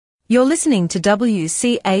You're listening to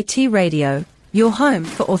WCAT Radio, your home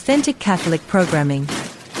for authentic Catholic programming.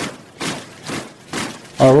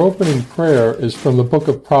 Our opening prayer is from the book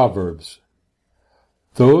of Proverbs.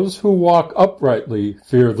 Those who walk uprightly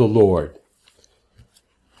fear the Lord.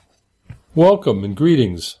 Welcome and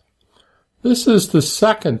greetings. This is the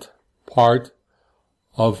second part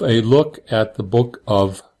of a look at the book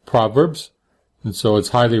of Proverbs, and so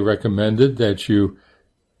it's highly recommended that you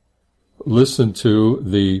listen to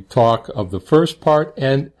the talk of the first part,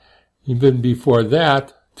 and even before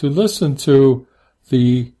that, to listen to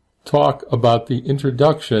the talk about the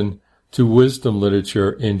introduction to wisdom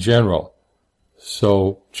literature in general.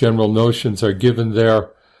 So general notions are given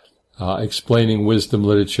there, explaining wisdom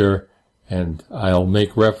literature, and I'll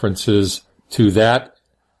make references to that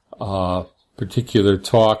particular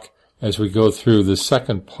talk as we go through the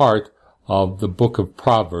second part of the book of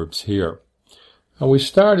Proverbs here. Now we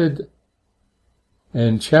started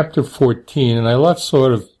in chapter 14, and I left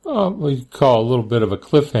sort of, we call a little bit of a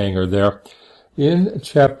cliffhanger there. In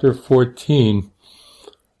chapter 14,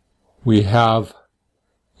 we have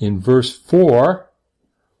in verse 4,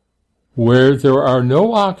 where there are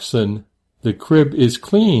no oxen, the crib is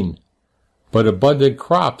clean, but abundant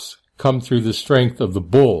crops come through the strength of the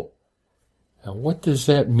bull. Now, what does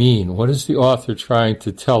that mean? What is the author trying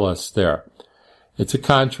to tell us there? It's a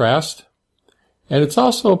contrast, and it's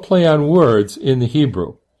also a play on words in the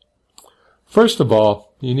Hebrew. First of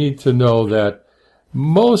all, you need to know that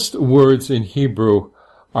most words in Hebrew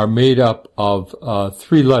are made up of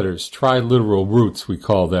three letters, triliteral roots we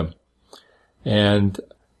call them, and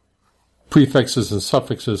prefixes and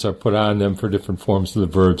suffixes are put on them for different forms of the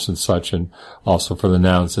verbs and such, and also for the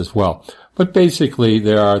nouns as well. But basically,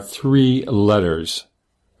 there are three letters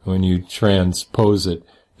when you transpose it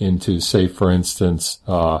into, say, for instance,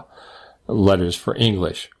 letters for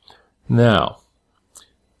English. Now,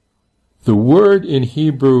 the word in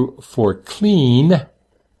Hebrew for clean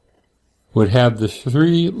would have the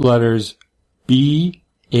three letters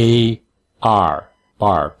B-A-R,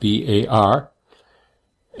 bar, B-A-R.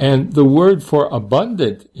 And the word for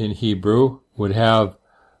abundant in Hebrew would have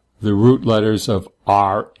the root letters of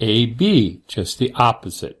R-A-B, just the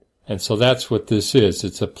opposite. And so that's what this is.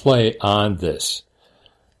 It's a play on this.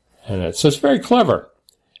 And so it's very clever.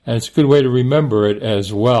 And it's a good way to remember it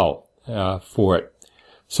as well for it.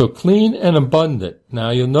 So clean and abundant. Now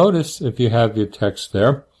you'll notice, if you have your text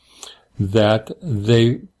there, that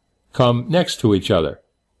they come next to each other.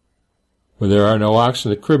 Where there are no oxen,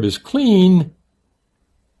 the crib is clean,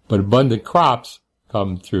 but abundant crops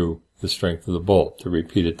come through the strength of the bull, to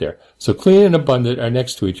repeat it there. So clean and abundant are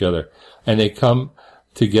next to each other, and they come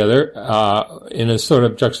together in a sort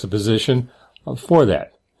of juxtaposition for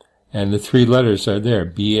that. And the three letters are there,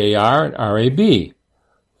 B-A-R and R-A-B,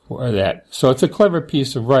 for that. So it's a clever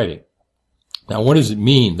piece of writing. Now, what does it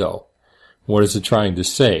mean, though? What is it trying to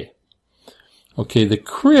say? Okay, the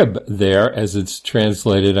crib there, as it's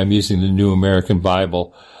translated, I'm using the New American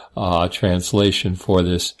Bible translation for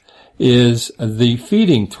this, is the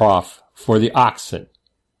feeding trough for the oxen.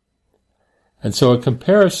 And so a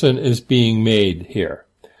comparison is being made here.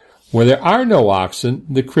 Where there are no oxen,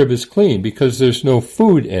 the crib is clean because there's no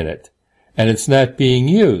food in it, and it's not being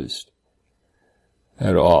used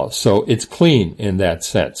at all. So it's clean in that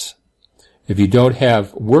sense. If you don't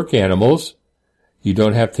have work animals, you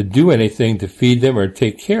don't have to do anything to feed them or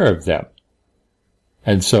take care of them.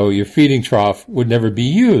 And so your feeding trough would never be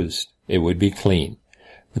used. It would be clean.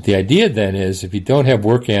 But the idea then is, if you don't have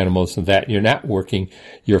work animals and that you're not working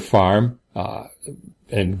your farm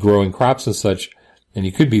and growing crops and such, and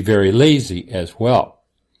you could be very lazy as well.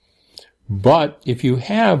 But if you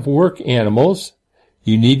have work animals,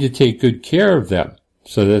 you need to take good care of them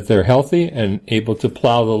so that they're healthy and able to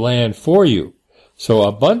plow the land for you. So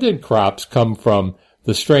abundant crops come from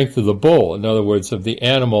the strength of the bull, in other words, of the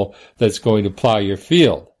animal that's going to plow your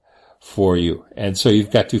field for you. And so you've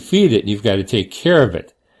got to feed it, and you've got to take care of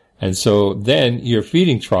it. And so then your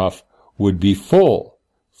feeding trough would be full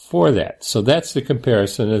for that. So that's the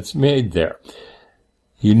comparison that's made there.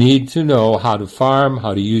 You need to know how to farm,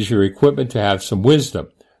 how to use your equipment, to have some wisdom.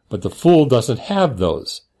 But the fool doesn't have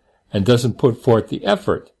those and doesn't put forth the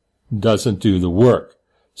effort, doesn't do the work.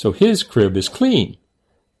 So his crib is clean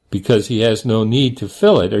because he has no need to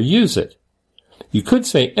fill it or use it. You could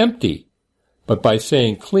say empty, but by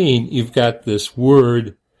saying clean, you've got this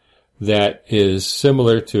word that is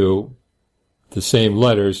similar to the same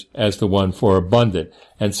letters as the one for abundant.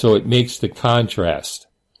 And so it makes the contrast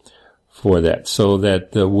for that, so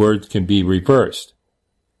that the word can be reversed.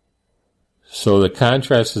 So the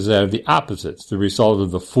contrast is that of the opposites, the result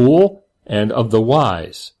of the fool and of the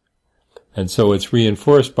wise. And so it's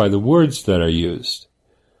reinforced by the words that are used.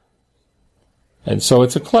 And so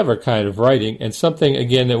it's a clever kind of writing, and something,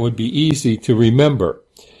 again, that would be easy to remember.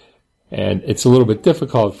 And it's a little bit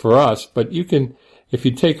difficult for us, but you can, if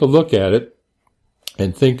you take a look at it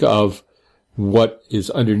and think of what is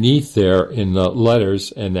underneath there in the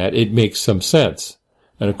letters, and that it makes some sense.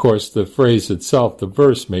 And of course, the phrase itself, the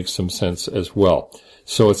verse, makes some sense as well.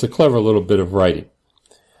 So it's a clever little bit of writing.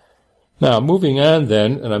 Now, moving on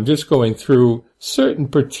then, and I'm just going through certain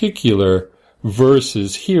particular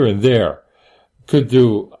verses here and there. Could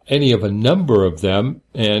do any of a number of them,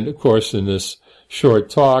 and of course, in this short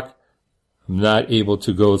talk, I'm not able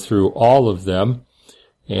to go through all of them.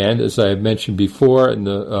 And as I mentioned before in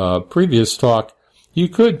the previous talk, you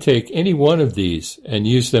could take any one of these and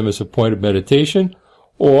use them as a point of meditation,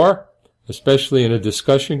 or, especially in a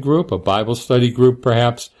discussion group, a Bible study group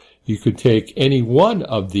perhaps, you could take any one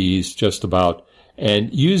of these just about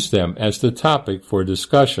and use them as the topic for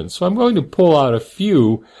discussion. So I'm going to pull out a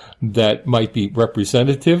few that might be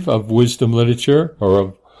representative of wisdom literature or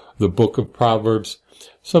of the book of Proverbs,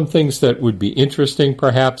 some things that would be interesting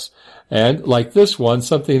perhaps, and like this one,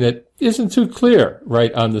 something that isn't too clear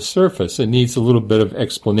right on the surface and needs a little bit of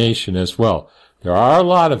explanation as well. There are a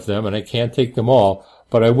lot of them, and I can't take them all,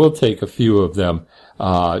 but I will take a few of them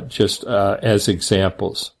just as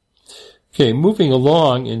examples. Okay, moving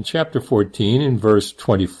along in chapter 14, in verse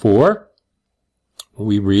 24,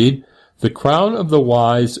 we read, "The crown of the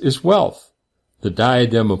wise is wealth. The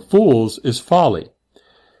diadem of fools is folly."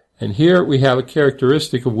 And here we have a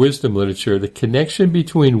characteristic of wisdom literature, the connection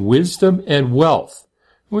between wisdom and wealth.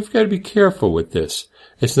 We've got to be careful with this.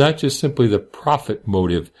 It's not just simply the profit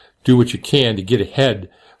motive, do what you can to get ahead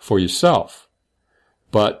for yourself.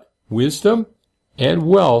 But wisdom and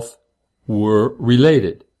wealth were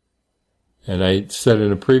related. And I said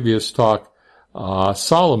in a previous talk,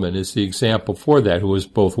 Solomon is the example for that, who was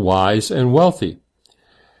both wise and wealthy.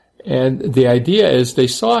 And the idea is they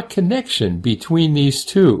saw a connection between these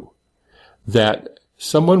two, that if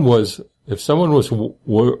someone was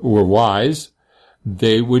were wise,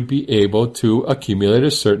 they would be able to accumulate a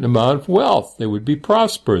certain amount of wealth. They would be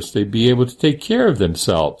prosperous. They'd be able to take care of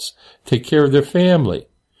themselves, take care of their family,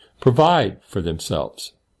 provide for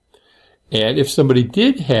themselves. And if somebody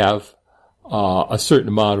did have a certain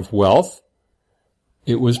amount of wealth,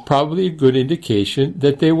 it was probably a good indication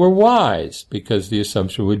that they were wise, because the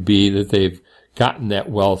assumption would be that they've gotten that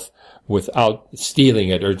wealth without stealing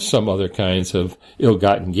it or some other kinds of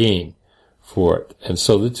ill-gotten gain for it. And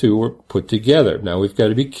so the two were put together. Now we've got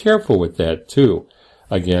to be careful with that too.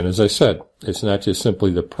 Again, as I said, it's not just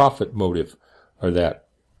simply the profit motive or that.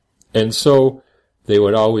 And so they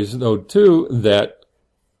would always note too that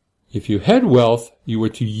if you had wealth, you were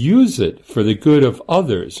to use it for the good of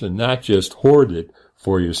others and not just hoard it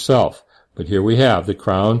for yourself. But here we have the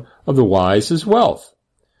crown of the wise is wealth.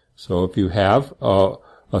 So if you have a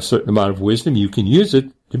certain amount of wisdom, you can use it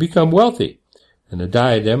to become wealthy. And the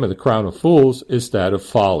diadem or the crown of fools is that of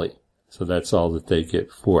folly. So that's all that they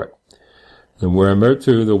get for it. And remember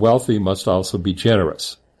too, the wealthy must also be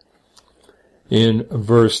generous. In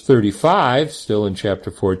verse 35, still in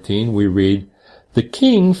chapter 14, we read, "The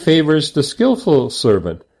king favors the skillful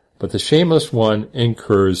servant, but the shameless one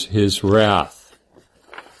incurs his wrath."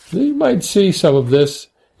 You might see some of this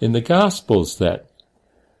in the Gospels then,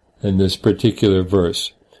 in this particular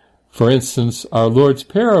verse. For instance, our Lord's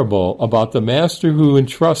parable about the master who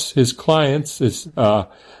entrusts his clients, his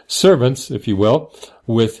servants, if you will,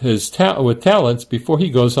 with with talents before he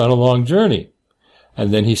goes on a long journey.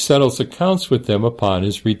 And then he settles accounts with them upon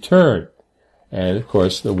his return. And of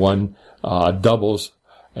course, the one doubles,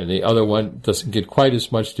 and the other one doesn't get quite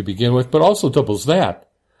as much to begin with, but also doubles that.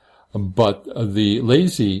 But the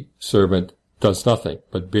lazy servant does nothing,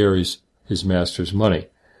 but buries his master's money.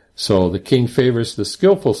 So the king favors the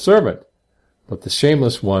skillful servant, but the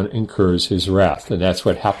shameless one incurs his wrath. And that's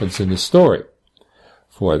what happens in the story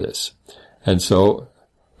for this. And so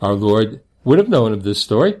our Lord would have known of this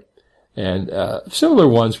story, and similar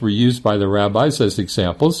ones were used by the rabbis as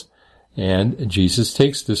examples. And Jesus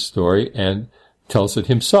takes this story and tells it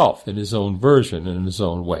himself in his own version and in his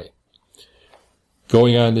own way.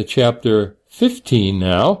 Going on to chapter 15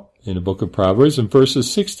 now, in the book of Proverbs, in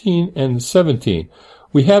verses 16 and 17,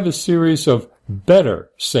 we have a series of better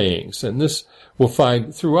sayings. And this we'll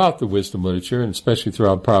find throughout the wisdom literature, and especially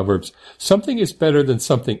throughout Proverbs. Something is better than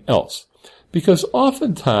something else. Because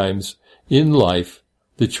oftentimes in life,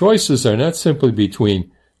 the choices are not simply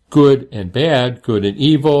between good and bad, good and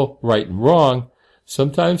evil, right and wrong.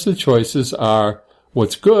 Sometimes the choices are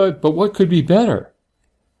what's good, but what could be better?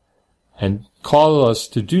 And call us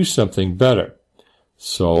to do something better.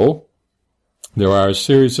 So, There are a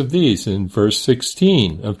series of these in verse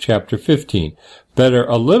 16 of chapter 15. Better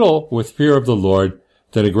a little with fear of the Lord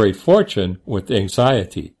than a great fortune with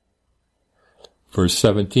anxiety. Verse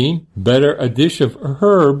 17, better a dish of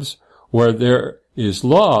herbs where there is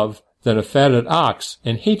love than a fatted ox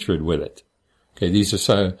and hatred with it. Okay, these are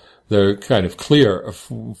some, they're kind of clear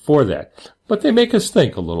for that, but they make us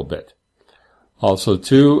think a little bit. Also,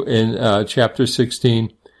 too, in chapter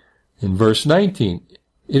 16, in verse 19,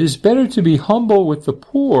 it is better to be humble with the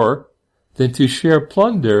poor than to share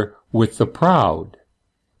plunder with the proud.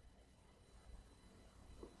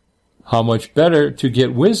 How much better to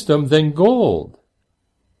get wisdom than gold?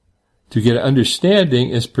 To get understanding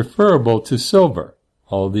is preferable to silver.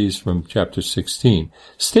 All these from chapter 16.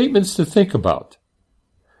 Statements to think about.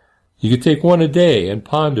 You could take one a day and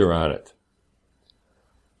ponder on it.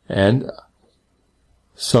 And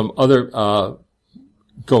some other,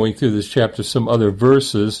 going through this chapter, some other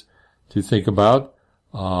verses to think about.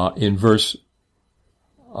 In verse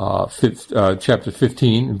chapter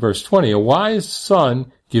 15, verse 20, a wise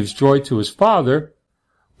son gives joy to his father,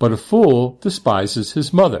 but a fool despises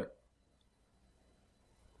his mother.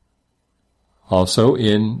 Also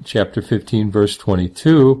in chapter 15, verse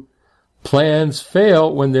 22, plans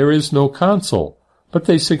fail when there is no counsel, but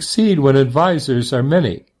they succeed when advisers are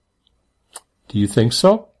many. Do you think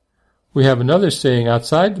so? We have another saying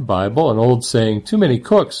outside the Bible, an old saying, too many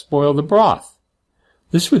cooks spoil the broth.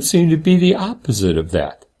 This would seem to be the opposite of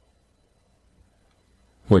that.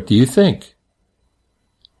 What do you think?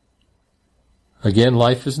 Again,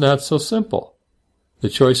 life is not so simple. The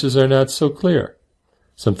choices are not so clear.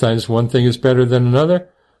 Sometimes one thing is better than another.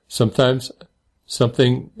 Sometimes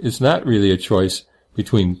something is not really a choice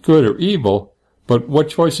between good or evil, but what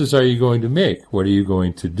choices are you going to make? What are you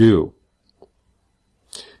going to do?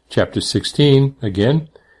 Chapter 16, again,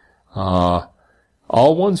 all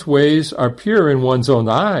one's ways are pure in one's own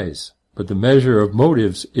eyes, but the measure of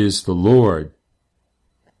motives is the Lord.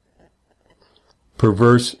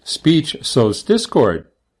 Perverse speech sows discord,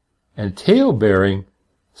 and tale-bearing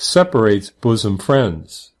separates bosom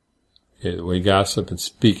friends. The way gossip and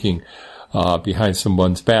speaking behind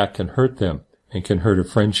someone's back can hurt them and can hurt a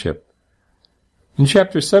friendship. In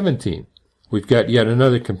chapter 17, we've got yet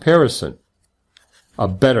another comparison. A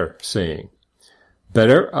better saying.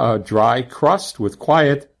 Better a dry crust with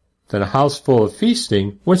quiet than a house full of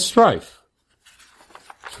feasting with strife.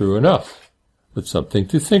 True enough, but something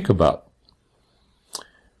to think about.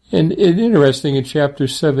 And interesting, in chapter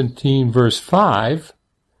 17, verse 5,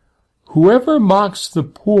 whoever mocks the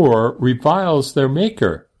poor reviles their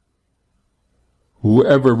maker.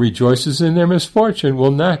 Whoever rejoices in their misfortune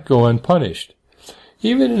will not go unpunished.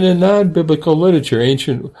 Even in a non-biblical literature,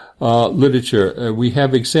 ancient literature, we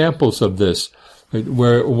have examples of this,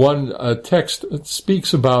 where one text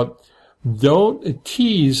speaks about don't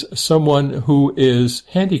tease someone who is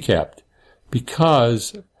handicapped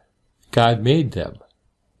because God made them.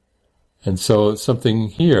 And so something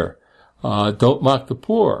here, don't mock the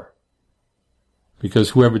poor, because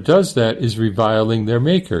whoever does that is reviling their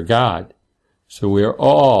maker, God. So we are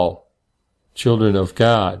all children of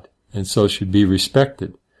God, and so should be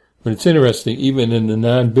respected. But it's interesting, even in the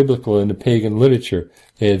non-biblical and the pagan literature,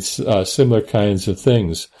 they had similar kinds of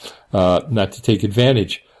things, not to take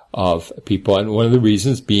advantage of people, and one of the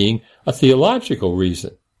reasons being a theological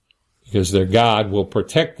reason, because their God will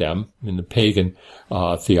protect them in the pagan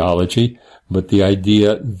theology, but the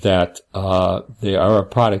idea that they are a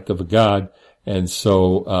product of a God, and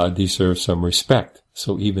so deserve some respect.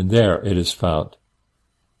 So even there it is found.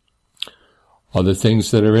 Other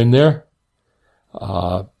things that are in there,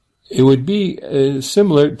 it would be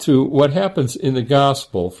similar to what happens in the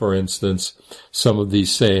gospel, for instance, some of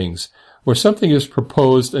these sayings, where something is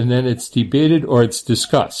proposed and then it's debated or it's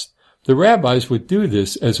discussed. The rabbis would do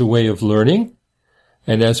this as a way of learning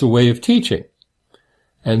and as a way of teaching.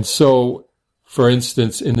 And so, for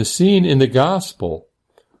instance, in the scene in the gospel,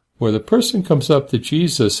 where the person comes up to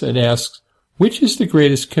Jesus and asks, which is the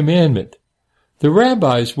greatest commandment? The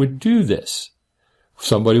rabbis would do this.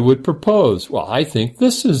 Somebody would propose, well, I think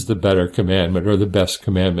this is the better commandment or the best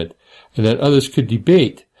commandment, and then others could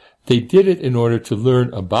debate. They did it in order to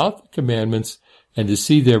learn about the commandments and to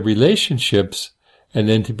see their relationships and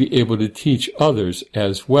then to be able to teach others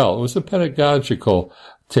as well. It was a pedagogical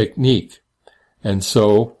technique. And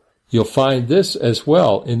so you'll find this as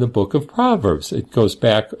well in the book of Proverbs. It goes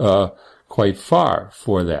back quite far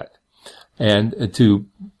for that. And to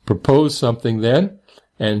propose something then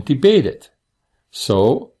and debate it.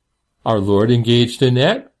 So our Lord engaged in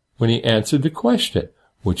that when he answered the question,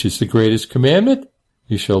 which is the greatest commandment?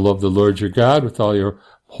 You shall love the Lord your God with all your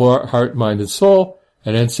heart, mind, and soul,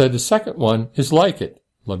 And then said the second one is like it.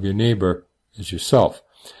 Love your neighbor as yourself.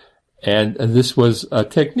 And this was a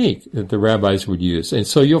technique that the rabbis would use. And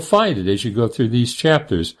so you'll find it as you go through these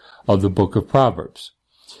chapters of the book of Proverbs.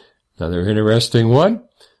 Another interesting one.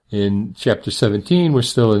 In chapter 17, we're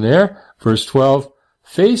still in there. Verse 12,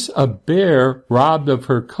 face a bear robbed of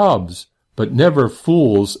her cubs, but never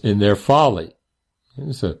fools in their folly.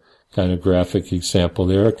 There's a kind of graphic example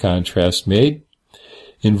there, a contrast made.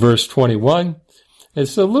 In verse 21,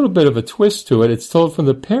 it's a little bit of a twist to it. It's told from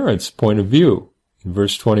the parent's point of view. In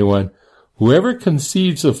verse 21, whoever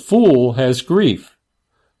conceives a fool has grief.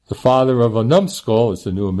 The father of a numbskull, as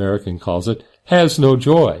the New American calls it, has no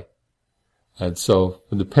joy. And so,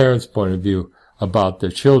 from the parent's point of view, about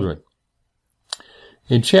their children.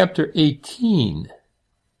 In chapter 18,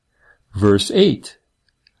 verse 8,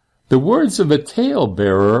 the words of a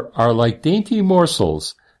tale-bearer are like dainty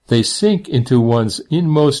morsels. They sink into one's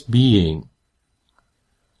inmost being.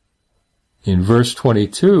 In verse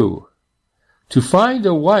 22, to find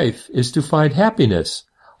a wife is to find happiness,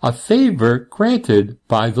 a favor granted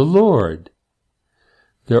by the Lord.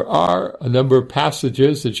 There are a number of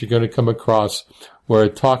passages that you're going to come across where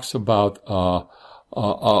it talks about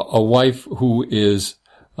a wife who is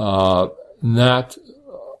not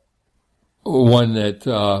one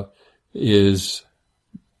that is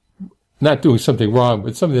not doing something wrong,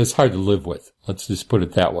 but something that's hard to live with. Let's just put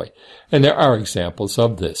it that way. And there are examples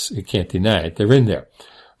of this. You can't deny it. They're in there.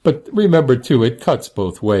 But remember, too, it cuts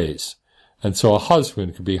both ways. And so a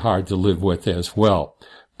husband can be hard to live with as well.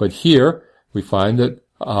 But here we find that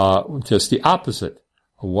just the opposite.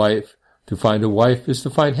 To find a wife is to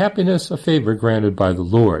find happiness, a favor granted by the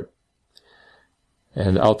Lord.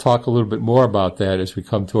 And I'll talk a little bit more about that as we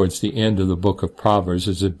come towards the end of the book of Proverbs.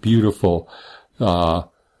 There's a beautiful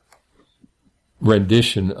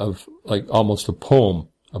rendition of like almost a poem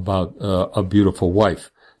about a beautiful wife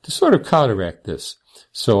to sort of counteract this.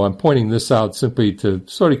 So I'm pointing this out simply to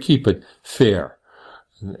sort of keep it fair.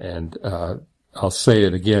 And I'll say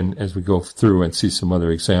it again as we go through and see some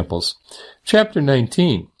other examples. Chapter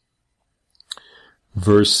 19,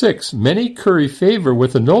 verse 6, many curry favor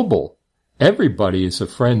with a noble. Everybody is a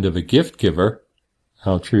friend of a gift giver.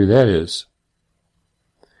 How true that is.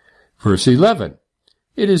 Verse 11,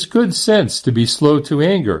 it is good sense to be slow to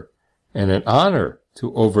anger, and an honor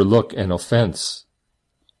to overlook an offense.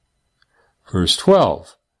 Verse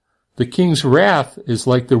 12, the king's wrath is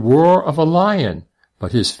like the roar of a lion,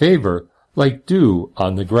 but his favor like dew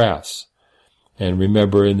on the grass. And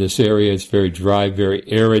remember, in this area it's very dry, very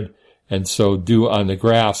arid, and so dew on the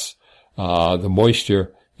grass, the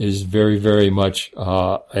moisture is very, very much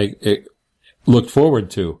looked forward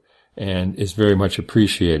to and is very much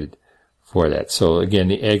appreciated for that. So again,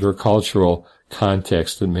 the agricultural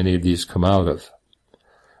context that many of these come out of.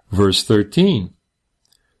 Verse 13,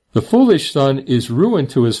 the foolish son is ruin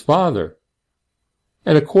to his father,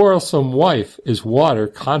 and a quarrelsome wife is water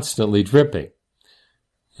constantly dripping.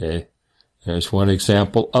 Okay, there's one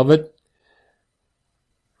example of it.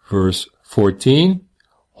 Verse 14,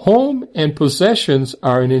 home and possessions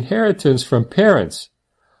are an inheritance from parents,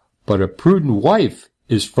 but a prudent wife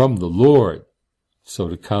is from the Lord. So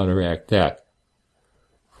to counteract that,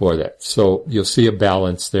 for that. So you'll see a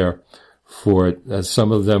balance there for it, as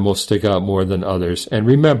some of them will stick out more than others. And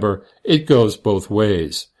remember, it goes both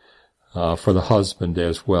ways for the husband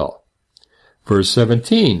as well. Verse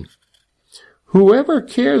 17, whoever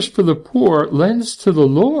cares for the poor lends to the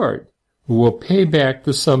Lord, who will pay back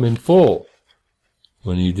the sum in full.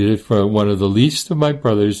 When you did it for one of the least of my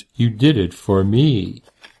brothers, you did it for me,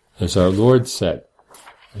 as our Lord said.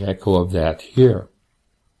 An echo of that here.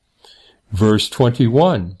 Verse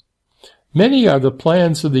 21, many are the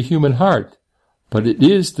plans of the human heart, but it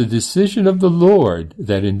is the decision of the Lord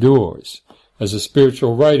that endures. As a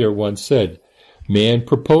spiritual writer once said, man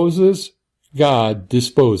proposes, God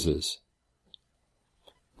disposes.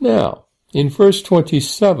 Now, in verse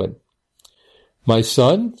 27, my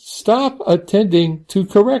son, stop attending to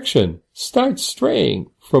correction. Start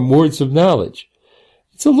straying from words of knowledge.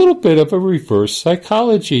 It's a little bit of a reverse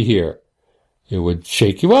psychology here. It would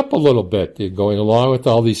shake you up a little bit. You're going along with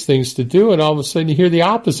all these things to do, and all of a sudden you hear the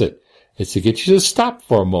opposite. It's to get you to stop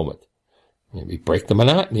for a moment. Maybe break the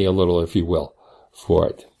monotony a little, if you will, for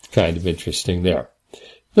it. It's kind of interesting there.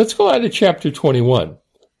 Let's go on to chapter 21.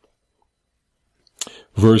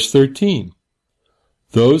 Verse 13.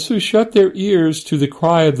 Those who shut their ears to the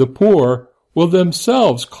cry of the poor will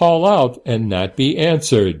themselves call out and not be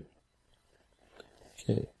answered.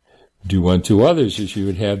 Okay. Do unto others as you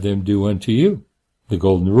would have them do unto you. The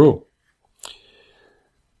golden rule.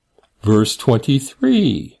 Verse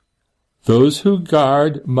 23. Those who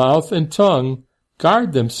guard mouth and tongue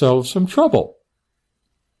guard themselves from trouble.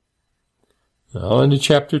 Now into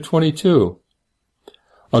chapter 22.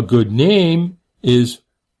 A good name is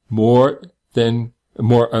a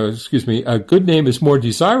good name is more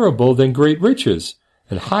desirable than great riches,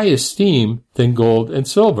 and high esteem than gold and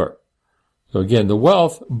silver. So again, the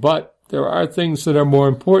wealth, but there are things that are more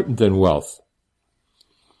important than wealth.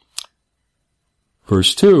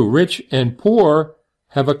 Verse 2, rich and poor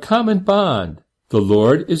have a common bond. The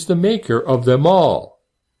Lord is the maker of them all.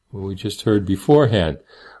 We just heard beforehand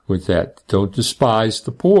with that. Don't despise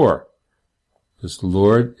the poor, because the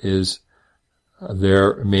Lord is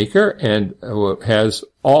their maker and has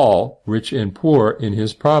all, rich and poor, in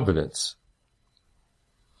his providence.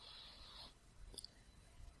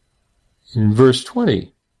 In verse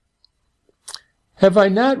 20, have I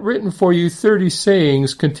not written for you 30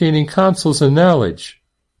 sayings containing counsels and knowledge?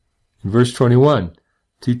 In verse 21,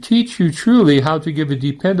 to teach you truly how to give a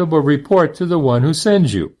dependable report to the one who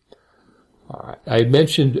sends you. I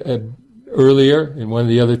mentioned earlier in one of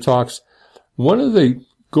the other talks, one of the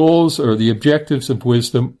goals or the objectives of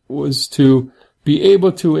wisdom was to be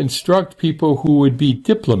able to instruct people who would be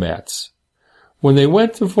diplomats. When they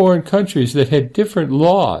went to foreign countries that had different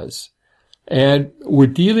laws and were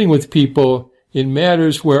dealing with people in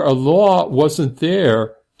matters where a law wasn't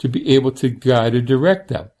there to be able to guide or direct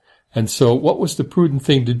them. And so what was the prudent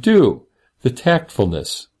thing to do? The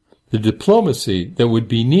tactfulness, the diplomacy that would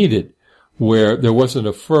be needed, where there wasn't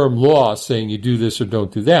a firm law saying you do this or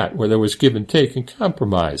don't do that, where there was give and take and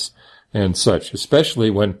compromise and such, especially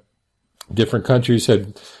when different countries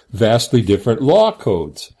had vastly different law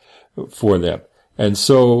codes for them. And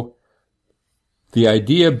so the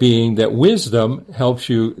idea being that wisdom helps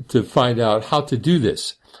you to find out how to do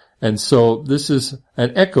this. And so this is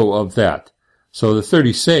an echo of that. So the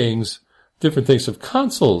 30 sayings, different things of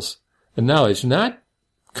counsels and knowledge, not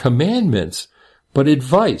commandments, but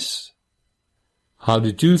advice. How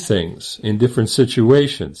to do things in different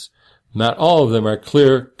situations. Not all of them are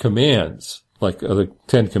clear commands, like the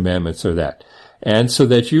 10 Commandments or that. And so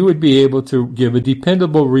that you would be able to give a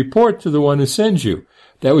dependable report to the one who sends you.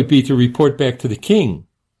 That would be to report back to the king.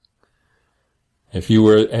 If you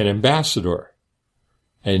were an ambassador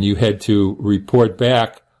and you had to report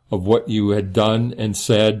back of what you had done and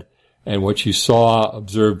said and what you saw,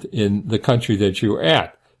 observed in the country that you were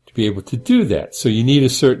at, to be able to do that. So you need a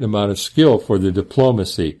certain amount of skill for the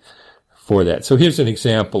diplomacy for that. So here's an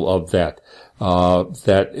example of that.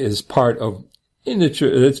 That is part of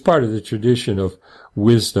it's part of the tradition of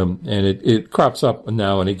wisdom, and it crops up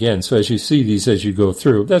now and again. So as you see these as you go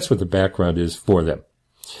through, that's what the background is for them.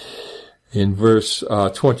 In verse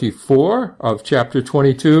 24 of chapter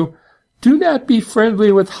 22, do not be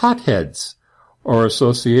friendly with hotheads or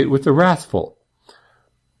associate with the wrathful.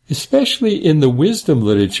 Especially in the wisdom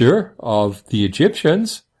literature of the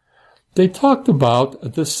Egyptians, they talked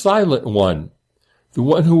about the silent one, the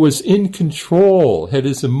one who was in control, had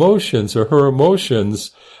his emotions or her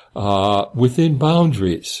emotions within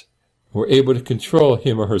boundaries, were able to control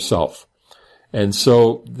him or herself. And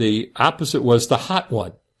so the opposite was the hot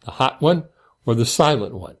one or the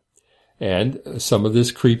silent one. And some of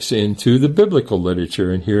this creeps into the biblical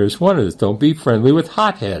literature, and here's one of this. Don't be friendly with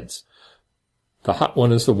hotheads. The hot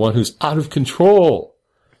one is the one who's out of control,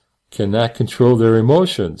 cannot control their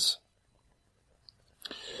emotions.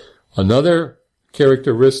 Another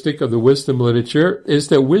characteristic of the wisdom literature is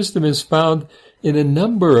that wisdom is found in a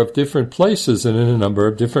number of different places and in a number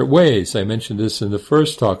of different ways. I mentioned this in the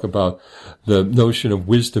first talk about the notion of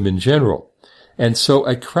wisdom in general. And so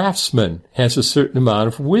a craftsman has a certain amount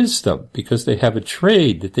of wisdom because they have a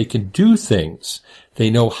trade that they can do things. They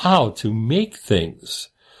know how to make things,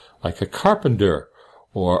 like a carpenter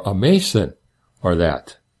or a mason or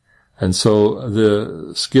that. And so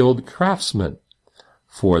the skilled craftsman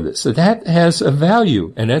for this. So that has a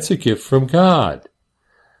value, and that's a gift from God.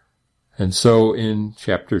 And so in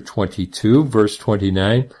chapter 22, verse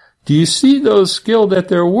 29, do you see those skilled at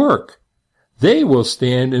their work? They will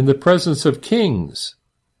stand in the presence of kings,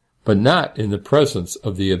 but not in the presence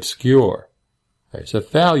of the obscure. There's a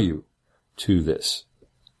value to this.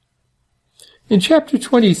 In chapter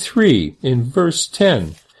 23, in verse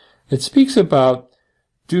 10, it speaks about,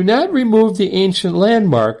 do not remove the ancient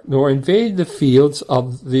landmark, nor invade the fields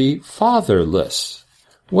of the fatherless.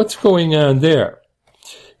 What's going on there?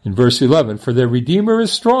 In verse 11, for their Redeemer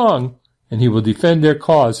is strong, and he will defend their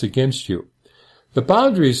cause against you. The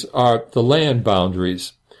boundaries are the land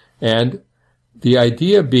boundaries, and the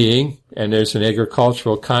idea being, and there's an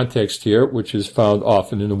agricultural context here, which is found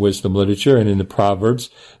often in the wisdom literature and in the Proverbs.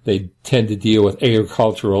 They tend to deal with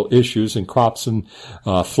agricultural issues and crops and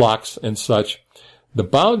flocks and such. The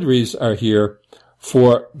boundaries are here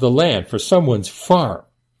for the land, for someone's farm.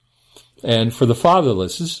 And for the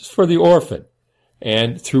fatherless, this is for the orphan.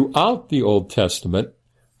 And throughout the Old Testament,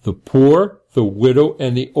 the poor, the widow,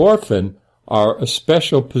 and the orphan are a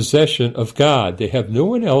special possession of God. They have no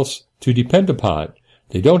one else to depend upon.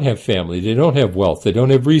 They don't have family. They don't have wealth. They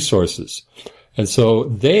don't have resources. And so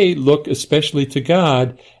they look especially to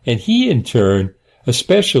God, and He, in turn,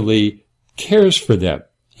 especially cares for them.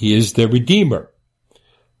 He is their Redeemer.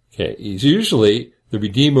 Okay, he's usually, the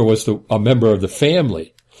Redeemer was a member of the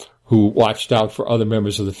family who watched out for other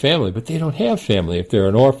members of the family, but they don't have family if they're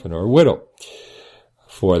an orphan or a widow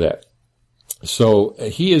for that. So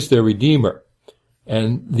He is their Redeemer.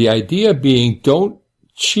 And the idea being, don't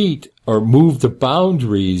cheat or move the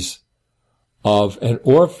boundaries of an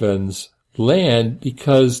orphan's land,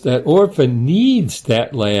 because that orphan needs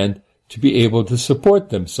that land to be able to support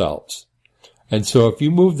themselves. And so if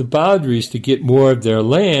you move the boundaries to get more of their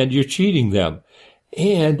land, you're cheating them.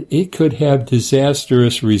 And it could have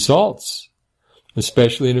disastrous results,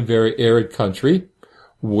 especially in a very arid country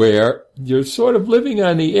where you're sort of living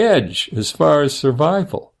on the edge as far as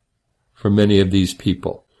survival for many of these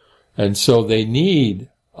people. And so they need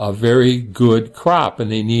a very good crop, and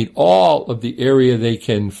they need all of the area they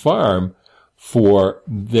can farm for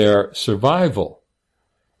their survival.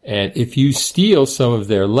 And if you steal some of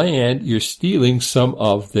their land, you're stealing some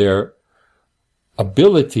of their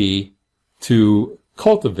ability to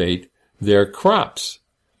cultivate their crops.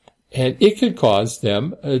 And it could cause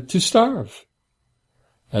them to starve.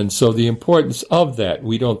 And so the importance of that,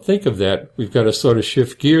 we don't think of that. We've got to sort of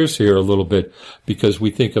shift gears here a little bit, because we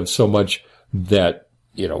think of so much that,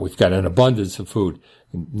 we've got an abundance of food.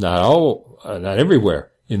 Not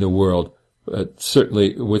everywhere in the world,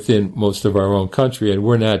 certainly within most of our own country, and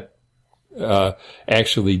we're not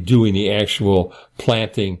actually doing the actual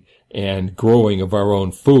planting and growing of our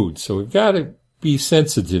own food. So we've got to be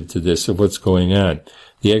sensitive to this, of what's going on,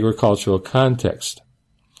 the agricultural context.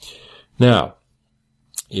 Now,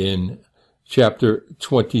 in chapter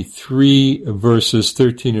 23, verses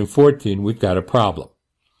 13 and 14, we've got a problem.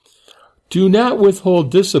 Do not withhold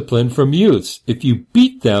discipline from youths. If you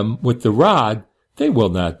beat them with the rod, they will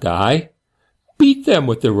not die. Beat them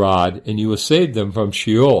with the rod, and you will save them from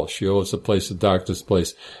Sheol. Sheol is a place of darkness,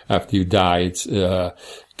 place after you die. It's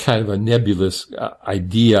kind of a nebulous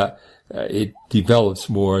idea. It develops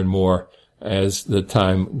more and more as the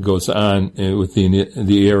time goes on within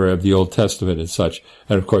the era of the Old Testament and such.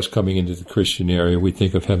 And of course, coming into the Christian area, we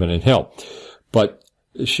think of heaven and hell. But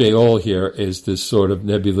Sheol here is this sort of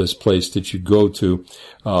nebulous place that you go to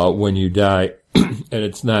when you die, and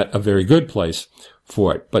it's not a very good place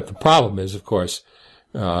for it. But the problem is, of course,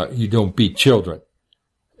 you don't beat children.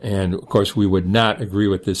 And of course, we would not agree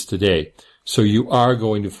with this today. So you are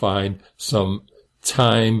going to find some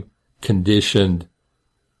time-conditioned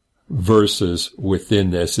verses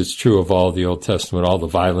within this. It's true of all the Old Testament, all the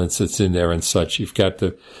violence that's in there and such. You've got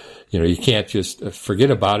to, you can't just forget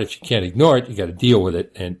about it. You can't ignore it. You got to deal with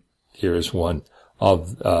it. And here is one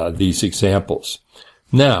of these examples.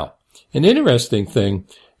 Now, an interesting thing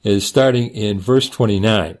is starting in verse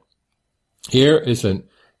 29. Here is an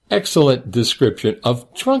excellent description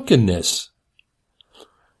of drunkenness.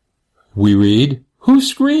 We read, who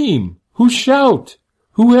scream, who shout,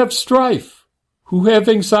 who have strife, who have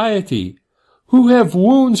anxiety, who have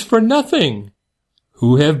wounds for nothing,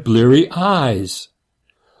 who have bleary eyes,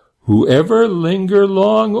 whoever linger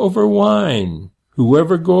long over wine,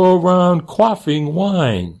 whoever go around quaffing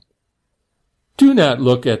wine. Do not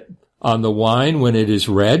look on the wine when it is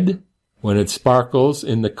red, when it sparkles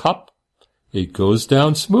in the cup. It goes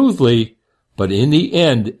down smoothly, but in the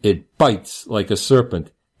end it bites like a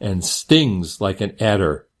serpent and stings like an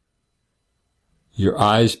adder. Your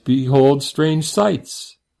eyes behold strange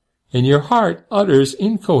sights, and your heart utters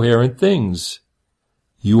incoherent things.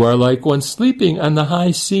 You are like one sleeping on the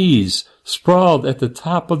high seas, sprawled at the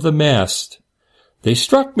top of the mast. They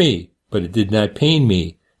struck me, but it did not pain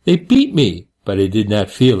me. They beat me, but I did not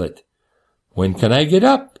feel it. When can I get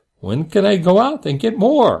up? When can I go out and get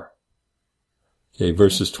more? Okay,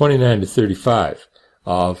 verses 29 to 35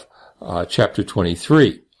 of chapter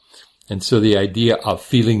 23. And so the idea of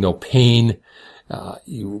feeling no pain,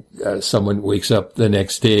 someone wakes up the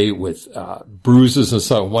next day with bruises and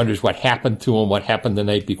so wonders what happened to him, what happened the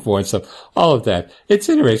night before and stuff. All of that. It's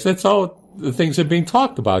interesting. That's all the things that are being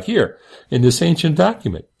talked about here in this ancient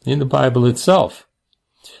document, in the Bible itself.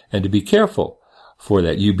 And to be careful for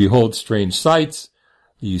that. You behold strange sights.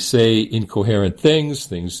 You say incoherent things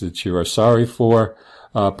that you are sorry for,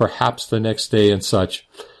 perhaps the next day and such.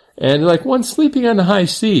 And like one sleeping on the high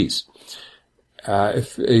seas.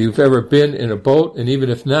 If you've ever been in a boat, and even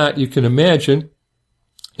if not, you can imagine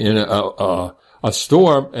in a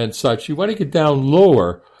storm and such, you want to get down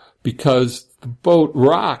lower because the boat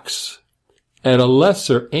rocks at a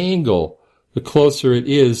lesser angle the closer it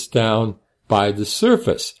is down by the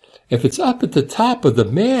surface. If it's up at the top of the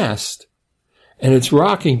mast and it's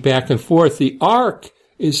rocking back and forth, the arc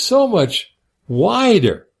is so much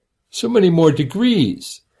wider, so many more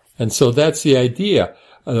degrees. And so that's the idea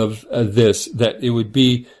of this, that it would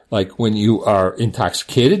be like when you are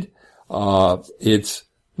intoxicated. It's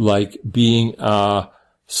like being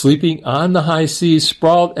sleeping on the high seas,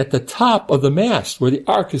 sprawled at the top of the mast, where the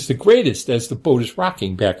arc is the greatest as the boat is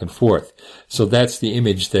rocking back and forth. So that's the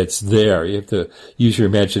image that's there. You have to use your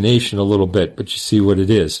imagination a little bit, but you see what it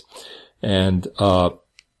is. And an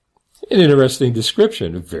interesting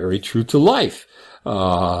description, very true to life.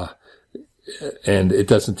 And it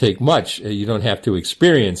doesn't take much. You don't have to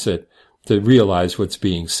experience it to realize what's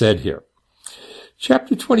being said here.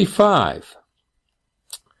 Chapter 25,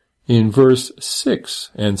 in verse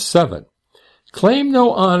 6 and 7. Claim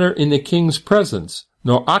no honor in the king's presence,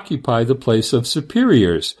 nor occupy the place of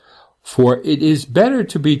superiors, for it is better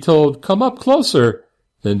to be told, come up closer,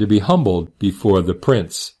 than to be humbled before the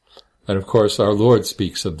prince. And of course, our Lord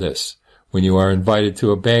speaks of this. When you are invited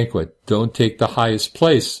to a banquet, don't take the highest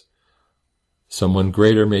place. Someone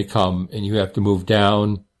greater may come, and you have to move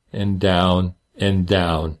down and down and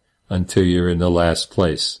down until you're in the last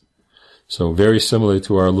place. So very similar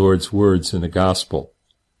to our Lord's words in the gospel.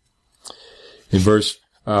 In verse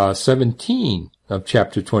 17 of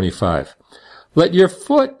chapter 25, let your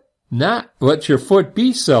foot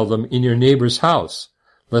be seldom in your neighbor's house,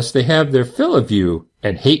 lest they have their fill of you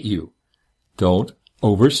and hate you. Don't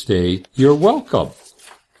overstay your welcome.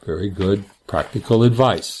 Very good practical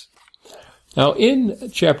advice. Now in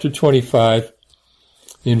chapter 25,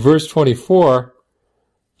 in verse 24,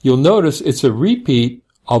 you'll notice it's a repeat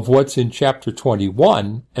of what's in chapter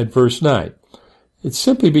 21 at verse 9. It's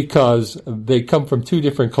simply because they come from two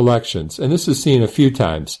different collections, and this is seen a few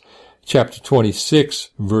times. Chapter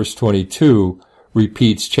 26, verse 22,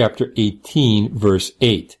 repeats chapter 18, verse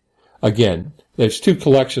 8. Again, there's two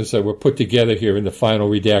collections that were put together here in the final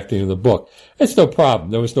redacting of the book. It's no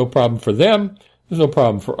problem. There was no problem for them. There's no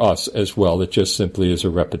problem for us as well. It just simply is a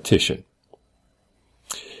repetition.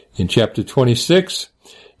 In chapter 26,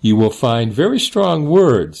 you will find very strong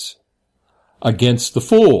words against the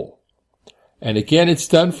fool. And again, it's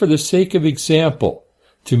done for the sake of example,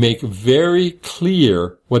 to make very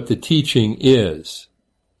clear what the teaching is.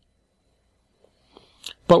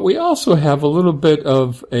 But we also have a little bit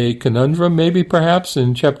of a conundrum, maybe perhaps,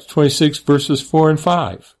 in chapter 26, verses 4 and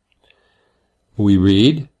 5. We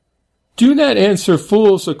read, do not answer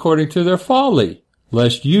fools according to their folly,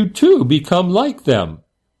 lest you too become like them.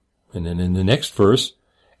 And then in the next verse,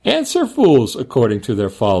 answer fools according to their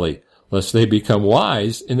folly, lest they become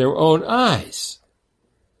wise in their own eyes.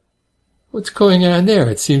 What's going on there?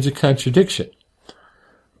 It seems a contradiction.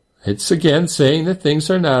 It's again saying that things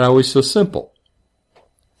are not always so simple.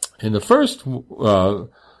 In the first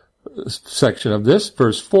section of this,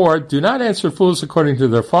 verse 4, do not answer fools according to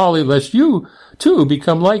their folly, lest you too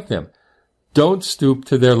become like them. Don't stoop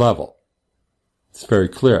to their level. It's very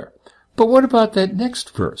clear. But what about that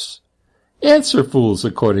next verse? Answer fools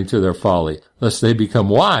according to their folly, lest they become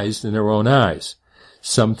wise in their own eyes.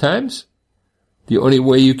 Sometimes the only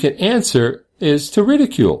way you can answer is to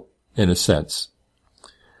ridicule, in a sense,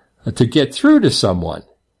 to get through to someone,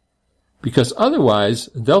 because otherwise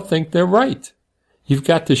they'll think they're right. You've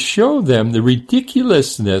got to show them the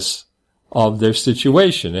ridiculousness of their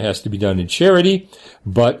situation. It has to be done in charity,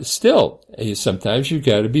 but still, sometimes you've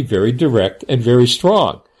got to be very direct and very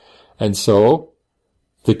strong. And so,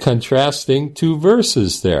 the contrasting two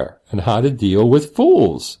verses there, and how to deal with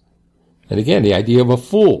fools. And again, the idea of a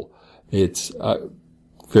fool, it's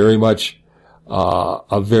very much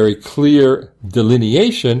a very clear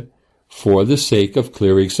delineation for the sake of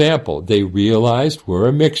clear example. They realized we're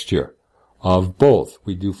a mixture of both.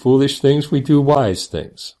 We do foolish things, we do wise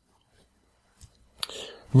things.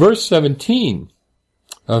 Verse 17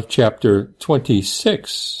 of chapter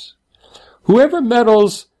 26. Whoever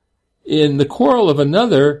meddles in the quarrel of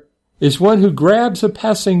another is one who grabs a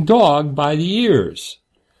passing dog by the ears.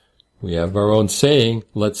 We have our own saying,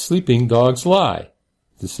 let sleeping dogs lie.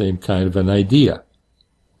 The same kind of an idea.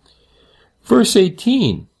 Verse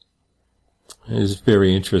 18 is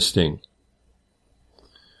very interesting.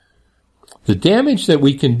 The damage that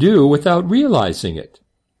we can do without realizing it,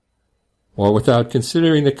 or without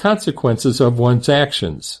considering the consequences of one's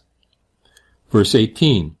actions. Verse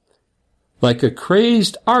 18. Like a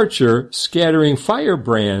crazed archer scattering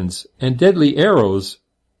firebrands and deadly arrows,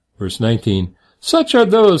 verse 19, Such are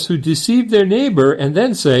those who deceive their neighbor and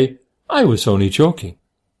then say, I was only joking.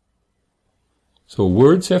 So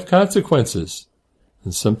words have consequences.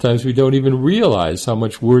 And sometimes we don't even realize how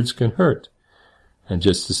much words can hurt. And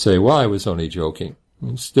just to say, well, I was only joking,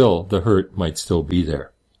 still, the hurt might still be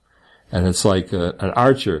there. And it's like an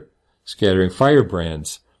archer scattering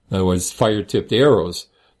firebrands. In other words, fire-tipped arrows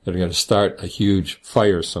that are going to start a huge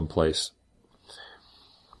fire someplace.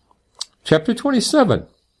 Chapter 27,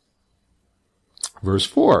 verse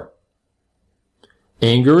 4.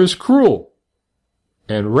 Anger is cruel,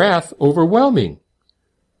 and wrath overwhelming.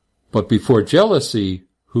 But before jealousy,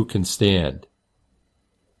 who can stand?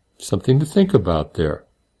 Something to think about there.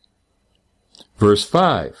 Verse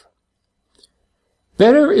 5.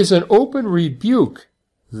 Better is an open rebuke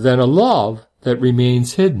than a love that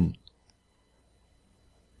remains hidden.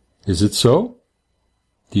 Is it so?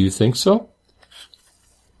 Do you think so?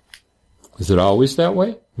 Is it always that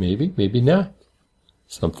way? Maybe, maybe not.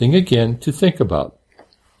 Something again to think about.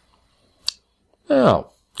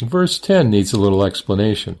 Now, verse 10 needs a little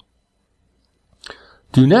explanation.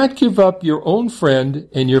 Do not give up your own friend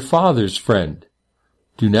and your father's friend.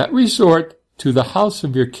 Do not resort to the house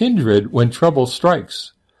of your kindred when trouble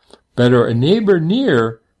strikes. Better a neighbor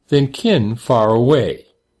near than kin far away.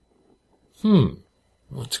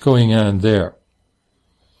 What's going on there?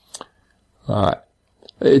 All right.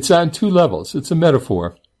 It's on two levels. It's a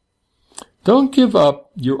metaphor. Don't give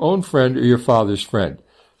up your own friend or your father's friend.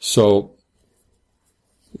 So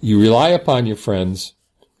you rely upon your friends,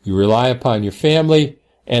 you rely upon your family,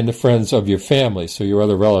 and the friends of your family, so your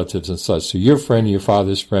other relatives and such. So your friend, your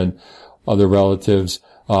father's friend, other relatives,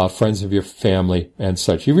 friends of your family, and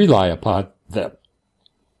such. You rely upon them.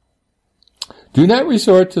 Do not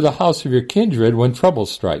resort to the house of your kindred when trouble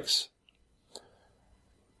strikes.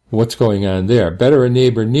 What's going on there? Better a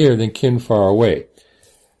neighbor near than kin far away.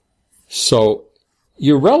 So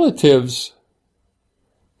your relatives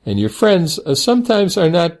and your friends sometimes are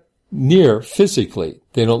not near physically.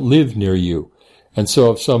 They don't live near you. And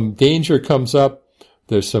so if some danger comes up,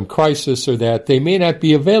 there's some crisis or that, they may not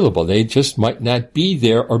be available. They just might not be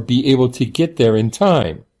there or be able to get there in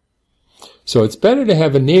time. So it's better to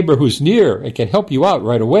have a neighbor who's near and can help you out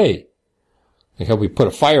right away. They help you put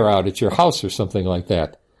a fire out at your house or something like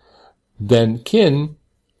that. Than kin,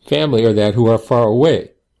 family or that, who are far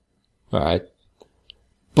away. All right.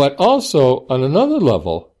 But also, on another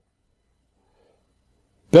level,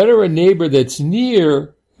 better a neighbor that's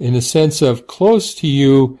near in the sense of close to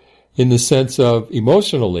you, in the sense of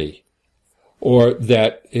emotionally, or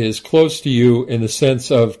that is close to you in the sense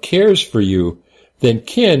of cares for you, than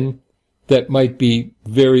kin that might be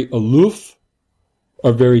very aloof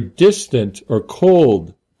or very distant or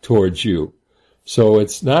cold towards you. So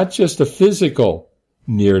it's not just a physical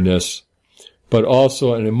nearness, but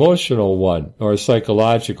also an emotional one or a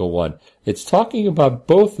psychological one. It's talking about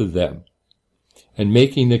both of them and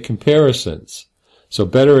making the comparisons. So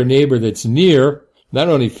better a neighbor that's near, not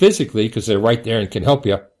only physically, because they're right there and can help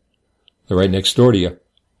you, they're right next door to you,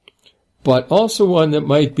 but also one that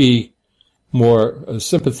might be more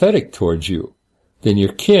sympathetic towards you than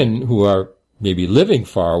your kin who are maybe living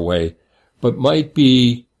far away, but might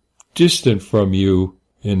be distant from you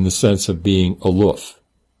in the sense of being aloof.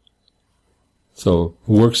 So it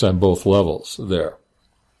works on both levels there.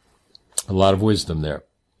 A lot of wisdom there.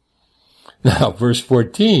 Now, verse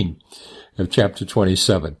 14 of chapter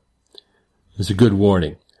 27 is a good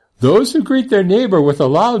warning. Those who greet their neighbor with a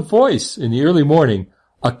loud voice in the early morning,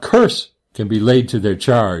 a curse can be laid to their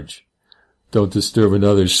charge. Don't disturb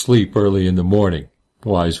another's sleep early in the morning.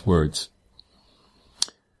 Wise words.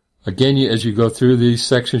 Again, as you go through these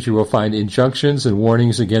sections, you will find injunctions and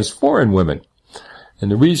warnings against foreign women.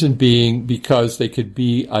 And the reason being because they could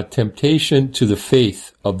be a temptation to the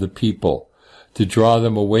faith of the people, to draw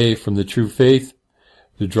them away from the true faith,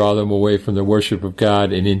 to draw them away from the worship of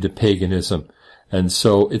God and into paganism. And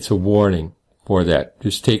so it's a warning for that.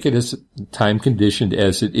 Just take it as time conditioned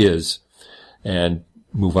as it is and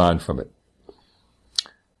move on from it.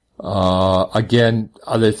 Again,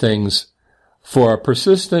 other things. For a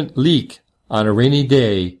persistent leak on a rainy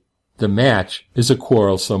day, the match is a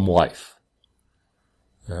quarrelsome wife.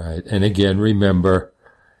 All right. And again, remember,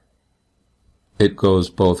 it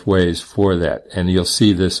goes both ways for that. And you'll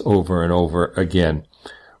see this over and over again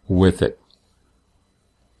with it.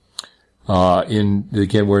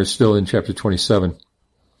 Again, we're still in chapter 27.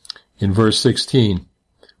 In verse 16,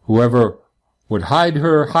 whoever would hide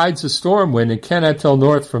her hides a storm wind and cannot tell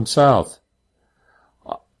north from south.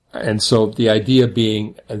 And so the idea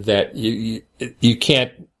being that you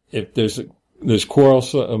can't, if there's a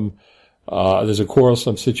quarrelsome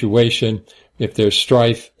situation, if there's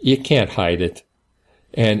strife, you can't hide it.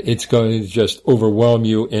 and it's going to just overwhelm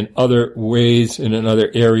you in other ways and in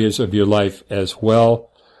other areas of your life as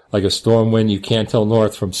well. Like a storm wind, you can't tell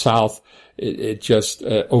north from south. It just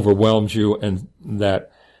overwhelms you, and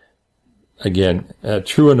that, again,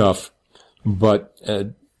 true enough, but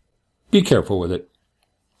be careful with it.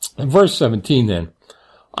 In verse 17 then,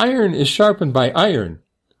 iron is sharpened by iron.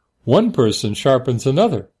 One person sharpens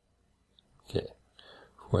another. Okay,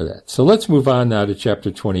 for that. So let's move on now to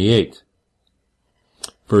chapter 28.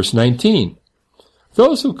 Verse 19.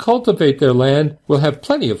 Those who cultivate their land will have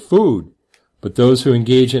plenty of food, but those who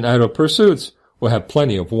engage in idle pursuits will have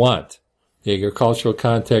plenty of want. The agricultural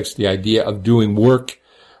context, the idea of doing work,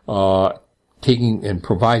 taking and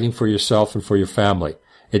providing for yourself and for your family.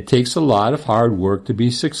 It takes a lot of hard work to be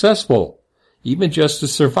successful. Even just to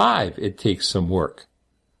survive, it takes some work.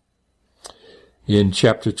 In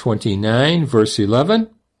chapter 29, verse 11,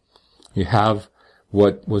 you have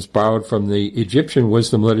what was borrowed from the Egyptian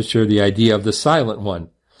wisdom literature, the idea of the silent one,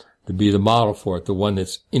 to be the model for it, the one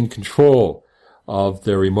that's in control of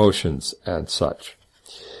their emotions and such.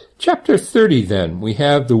 Chapter 30, then, we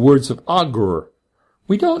have the words of Agur.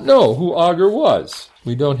 We don't know who Agur was.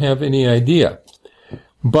 We don't have any idea.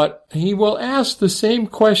 But he will ask the same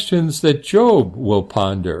questions that Job will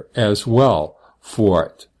ponder as well for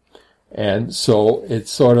it. And so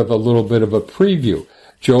it's sort of a little bit of a preview.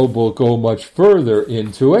 Job will go much further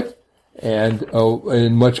into it and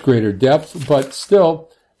in much greater depth, but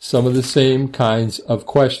still some of the same kinds of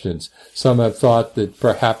questions. Some have thought that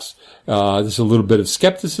perhaps there's a little bit of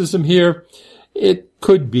skepticism here. It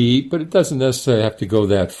could be, but it doesn't necessarily have to go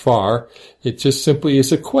that far. It just simply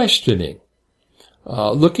is a questioning,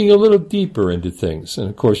 looking a little deeper into things. And,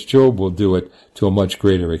 of course, Job will do it to a much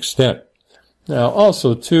greater extent. Now,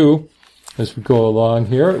 also, too, as we go along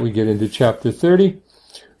here, we get into chapter 30.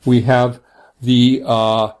 We have the,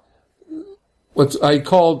 what I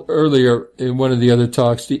called earlier in one of the other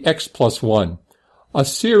talks, the X+1, a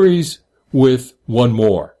series with one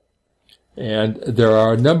more. And there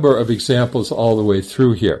are a number of examples all the way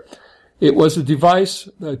through here. It was a device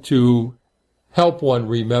to help one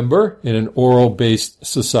remember in an oral-based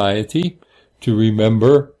society, to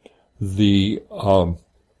remember the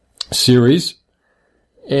series.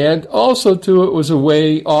 And also, too, it was a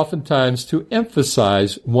way oftentimes to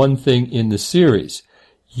emphasize one thing in the series.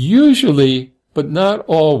 Usually, but not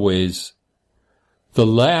always, the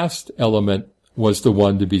last element was the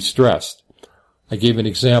one to be stressed. I gave an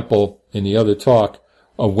example in the other talk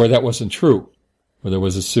of where that wasn't true, where there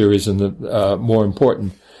was a series and the more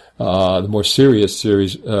important, the more serious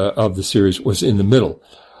series of the series was in the middle.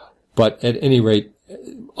 But at any rate,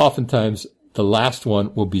 oftentimes the last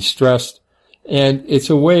one will be stressed. And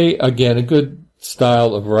it's a way, again, a good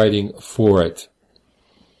style of writing for it.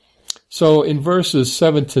 So in verses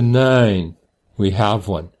 7 to 9, we have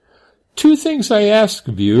one. 2 things I ask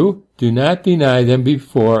of you, do not deny them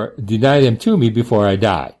to me before I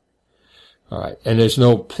die. All right. And there's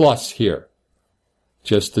no plus here.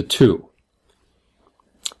 Just the 2.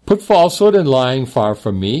 Put falsehood and lying far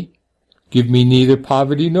from me. Give me neither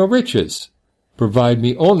poverty nor riches. Provide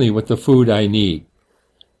me only with the food I need.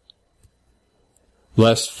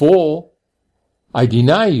 Lest full, I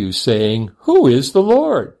deny you, saying, who is the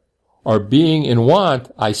Lord? Or being in want,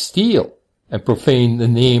 I steal and profane the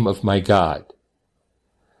name of my God.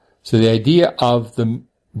 So the idea of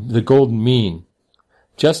the golden mean,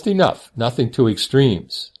 just enough, nothing to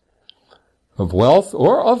extremes, of wealth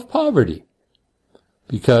or of poverty.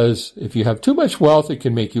 Because if you have too much wealth, it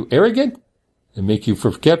can make you arrogant and make you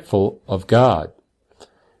forgetful of God.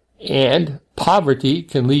 And poverty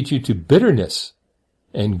can lead you to bitterness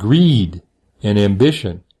and greed and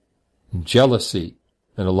ambition and jealousy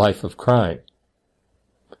and a life of crime.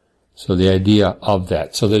 So the idea of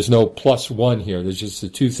that. So there's no +1 here. There's just the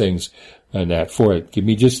 2 things on that for it. Give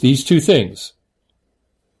me just these 2 things.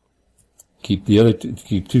 Keep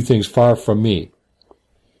 2 things far from me.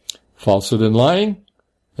 Falsehood and lying,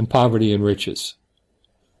 and poverty and riches.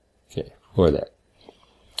 Okay, for that.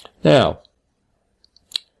 Now,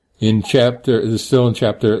 chapter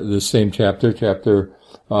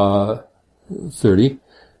 30,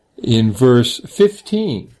 in verse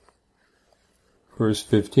 15. Verse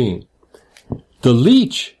 15. The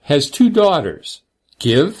leech has 2 daughters.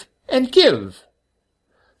 Give and give.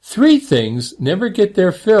 3 things never get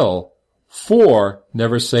their fill. 4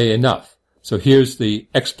 never say enough. So here's the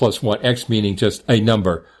X+1, X meaning just a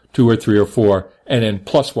number, 2 or 3 or 4, and then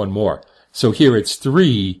 +1 more. So here it's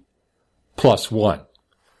 3 + 1.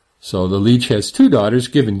 So the leech has 2 daughters,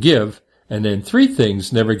 give and give, and then 3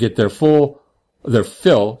 things never get their fill,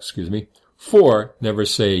 4 never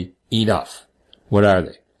say enough. What are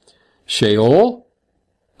they? Sheol,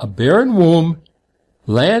 a barren womb,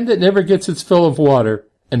 land that never gets its fill of water,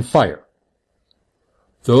 and fire.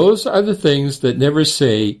 Those are the things that never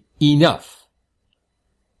say enough.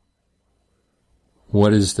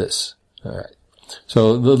 What is this? All right.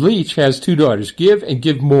 So the leech has two daughters, give and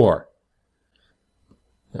give more.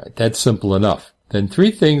 All right, that's simple enough. Then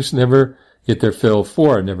three things never get their fill,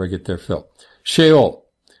 four never get their fill. Sheol.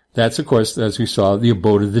 That's, of course, as we saw, the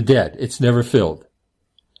abode of the dead. It's never filled.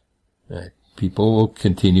 All right. People will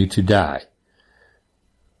continue to die.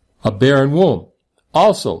 A barren womb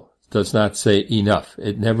also does not say enough.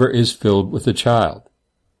 It never is filled with a child.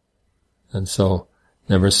 And so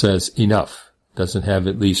never says enough. Doesn't have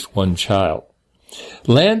at least one child.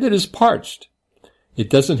 Land that is parched. It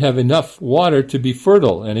doesn't have enough water to be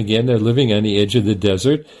fertile. And again, they're living on the edge of the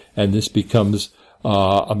desert, and this becomes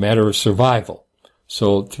a matter of survival.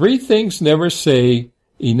 So three things never say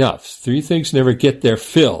enough. Three things never get their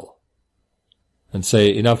fill and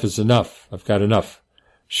say enough is enough. I've got enough.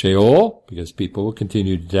 Sheol, because people will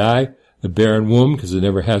continue to die. The barren womb, because it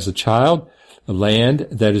never has a child. The land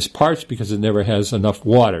that is parched, because it never has enough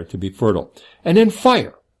water to be fertile. And then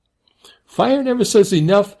fire. Fire never says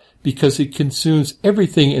enough, because it consumes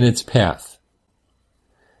everything in its path.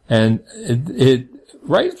 And it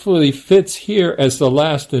rightfully fits here as the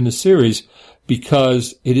last in the series,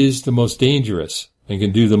 because it is the most dangerous and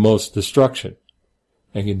can do the most destruction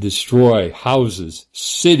and can destroy houses,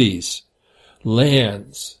 cities,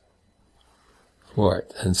 lands for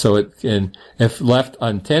it. And so it can, if left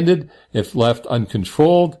untended, if left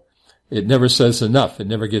uncontrolled, it never says enough. It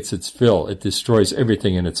never gets its fill. It destroys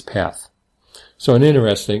everything in its path. So an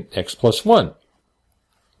interesting X plus 1.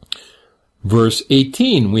 Verse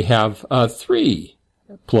 18, we have 3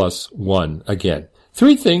 plus 1 again.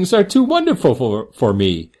 Three things are too wonderful for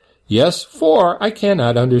me. Yes, four I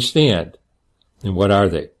cannot understand. And what are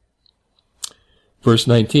they? Verse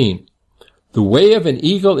 19, the way of an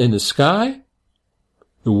eagle in the sky,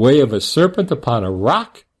 the way of a serpent upon a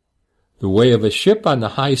rock, the way of a ship on the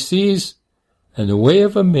high seas, and the way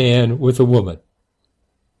of a man with a woman.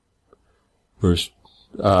 Verse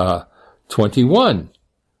 21,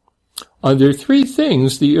 under three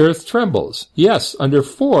things the earth trembles. Yes, under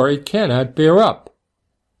four it cannot bear up.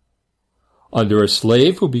 Under a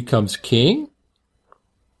slave who becomes king,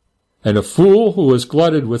 and a fool who is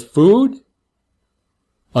glutted with food,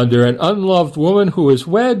 under an unloved woman who is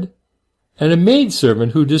wed, and a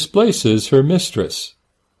maidservant who displaces her mistress.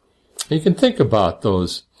 You can think about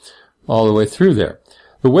those all the way through there.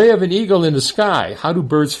 The way of an eagle in the sky. How do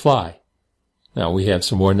birds fly? Now, we have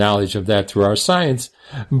some more knowledge of that through our science,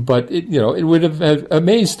 but it would have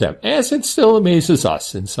amazed them, as it still amazes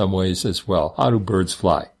us in some ways as well. How do birds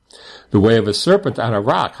fly? The way of a serpent on a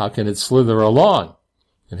rock. How can it slither along?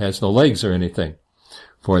 It has no legs or anything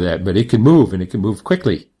for that, but it can move, and it can move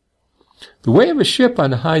quickly. The way of a ship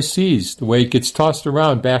on the high seas. The way it gets tossed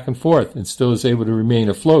around back and forth and still is able to remain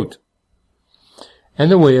afloat. And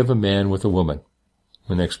the way of a man with a woman.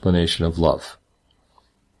 An explanation of love.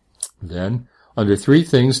 Then, under three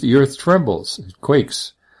things the earth trembles, it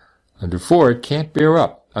quakes. Under four it can't bear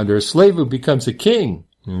up. Under a slave who becomes a king,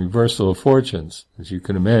 a reversal of fortunes, as you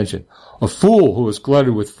can imagine. A fool who is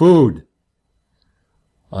glutted with food.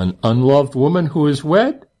 An unloved woman who is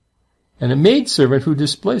wed, and a maidservant who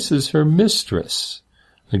displaces her mistress.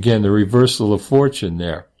 Again, the reversal of fortune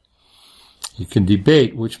there. You can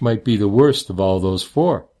debate which might be the worst of all those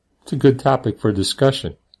four. It's a good topic for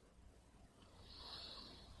discussion.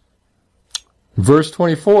 Verse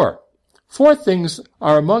 24. Four things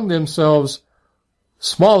are among themselves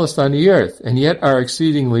smallest on the earth, and yet are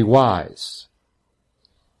exceedingly wise.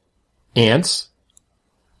 Ants,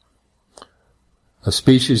 a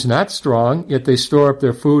species not strong, yet they store up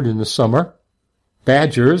their food in the summer.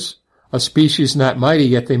 Badgers, a species not mighty,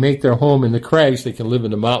 yet they make their home in the crags. They can live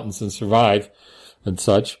in the mountains and survive and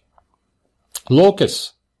such.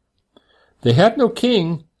 Locusts, they have no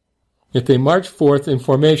king, yet they march forth in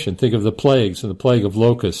formation. Think of the plagues and the plague of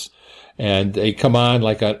locusts. And they come on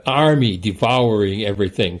like an army devouring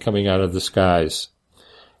everything coming out of the skies.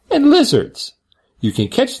 And lizards, you can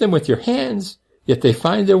catch them with your hands, yet they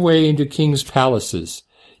find their way into kings' palaces.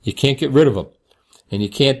 You can't get rid of them. And you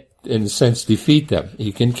can't, in a sense, defeat them.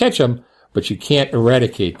 You can catch them, but you can't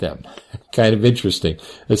eradicate them. Kind of interesting.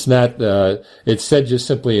 It's not, it's said just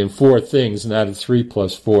simply in four things, not in 3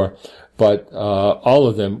 plus 4, but all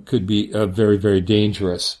of them could be very, very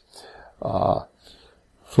dangerous for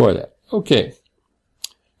that. Okay.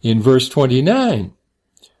 In verse 29,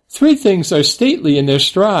 three things are stately in their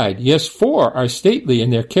stride. Yes, four are stately in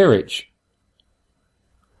their carriage.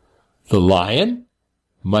 The lion,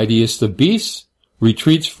 mightiest of beasts,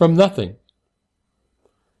 retreats from nothing.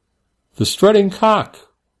 the strutting cock,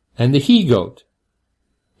 and the he-goat,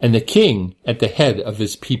 and the king at the head of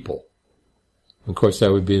his people. Of course,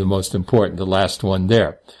 that would be the most important, the last one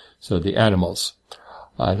there. So the animals,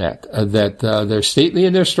 they're stately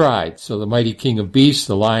in their stride. So the mighty king of beasts,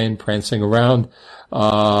 the lion prancing around,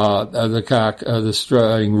 the cock, the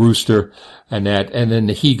strutting rooster, and then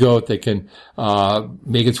the he-goat that can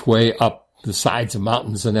make its way up the sides of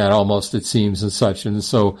mountains and that almost, it seems, and such, and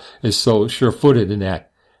so is so sure-footed in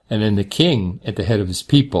that. And then the king at the head of his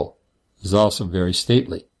people is also very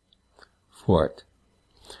stately for it.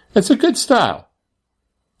 It's a good style.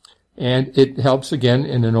 And it helps, again,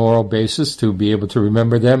 in an oral basis to be able to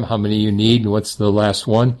remember them, how many you need, and what's the last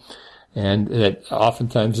one. And that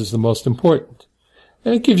oftentimes is the most important.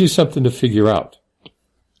 And it gives you something to figure out.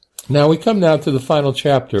 Now we come now to the final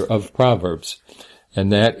chapter of Proverbs,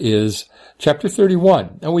 and that is chapter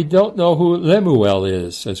 31. Now we don't know who Lemuel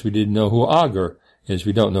is, as we didn't know who Agur is.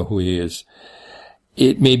 We don't know who he is.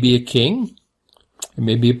 It may be a king. It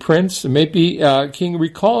may be a prince. It may be a king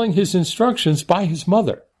recalling his instructions by his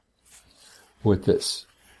mother with this.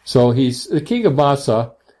 So he's the king of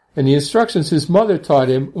Massa, and the instructions his mother taught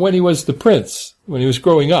him when he was the prince, when he was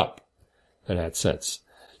growing up, in that sense.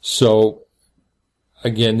 So,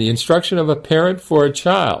 again, the instruction of a parent for a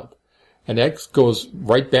child. And that goes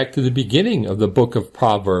right back to the beginning of the book of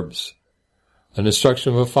Proverbs. An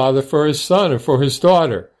instruction of a father for his son or for his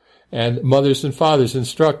daughter. And mothers and fathers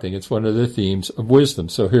instructing. It's one of the themes of wisdom.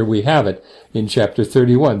 So here we have it in chapter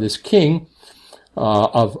 31. This king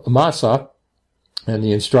of Massa, and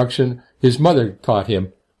the instruction his mother taught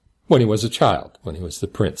him when he was a child, when he was the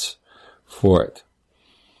prince for it.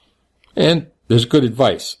 And there's good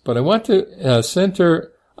advice. But I want to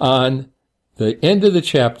center on the end of the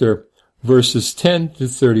chapter, verses 10 to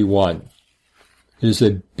 31. It is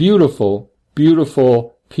a beautiful,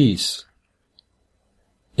 beautiful piece.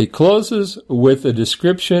 It closes with a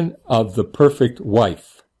description of the perfect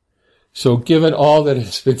wife. So given all that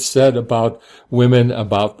has been said about women,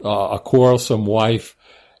 about a quarrelsome wife,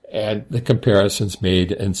 and the comparisons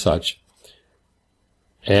made and such,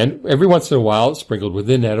 and every once in a while, sprinkled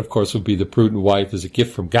within that, of course, would be the prudent wife as a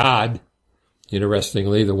gift from God.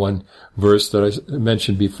 Interestingly, the one verse that I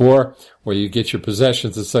mentioned before, where you get your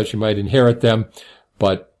possessions and such, you might inherit them,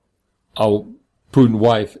 but a prudent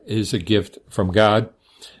wife is a gift from God.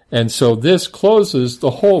 And so this closes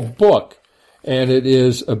the whole book, and it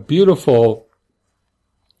is a beautiful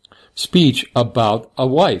speech about a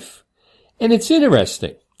wife. And it's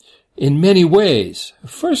interesting in many ways.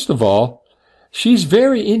 First of all, she's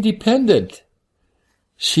very independent.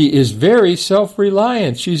 She is very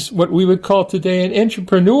self-reliant. She's what we would call today an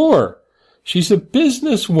entrepreneur. She's a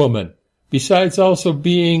businesswoman, besides also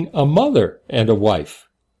being a mother and a wife.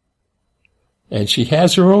 And she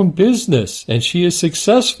has her own business, and she is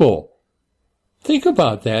successful. Think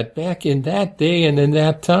about that back in that day and in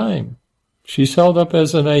that time. She's held up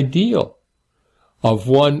as an ideal of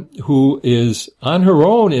one who is on her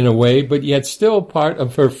own in a way, but yet still part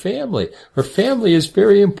of her family. Her family is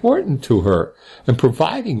very important to her and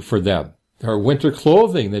providing for them, her winter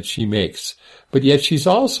clothing that she makes. But yet she's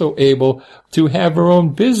also able to have her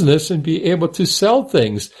own business and be able to sell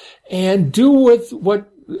things and do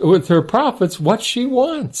with her profits what she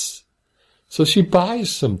wants. So she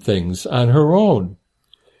buys some things on her own.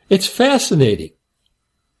 It's fascinating.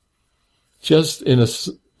 Just in a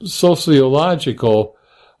sociological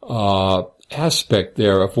aspect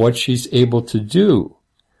there of what she's able to do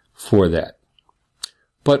for that.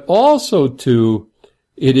 But also, too,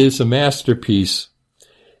 it is a masterpiece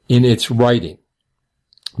in its writing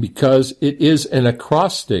because it is an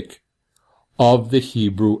acrostic of the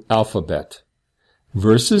Hebrew alphabet.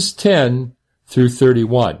 Verses 10 through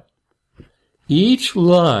 31. Each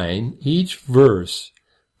line, each verse,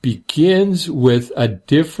 begins with a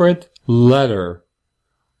different letter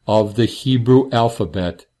of the Hebrew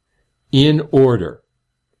alphabet in order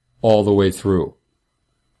all the way through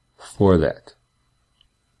for that.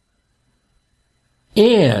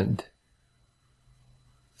 And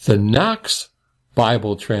the Knox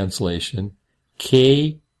Bible translation,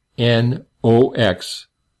 Knox,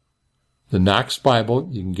 the Knox Bible,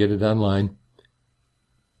 you can get it online.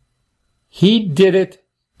 He did it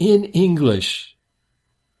in English.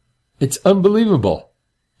 It's unbelievable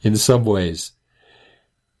in some ways.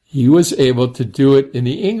 He was able to do it in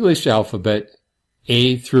the English alphabet,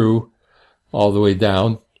 A through all the way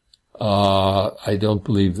down. I don't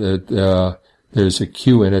believe that there's a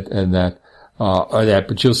Q in it and that,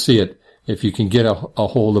 but you'll see it if you can get a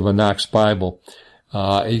hold of a Knox Bible.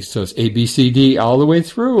 So it's A, B, C, D all the way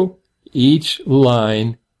through. Each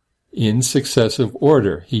line in successive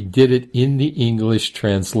order. He did it in the English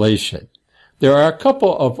translation. There are a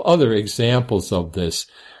couple of other examples of this,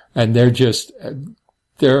 and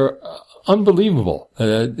they're unbelievable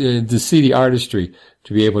to see the artistry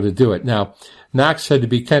to be able to do it. Now, Knox had to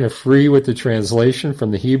be kind of free with the translation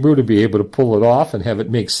from the Hebrew to be able to pull it off and have it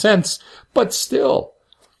make sense, but still,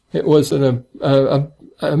 it was an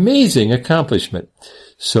amazing accomplishment.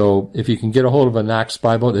 So if you can get a hold of a Knox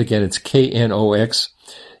Bible, again, it's Knox,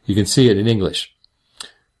 you can see it in English.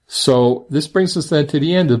 So this brings us then to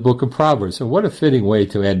the end of the book of Proverbs, and what a fitting way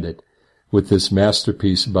to end it with this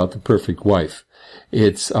masterpiece about the perfect wife.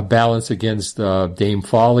 It's a balance against Dame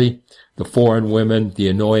Folly, the foreign women, the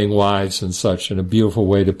annoying wives, and such, and a beautiful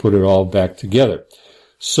way to put it all back together.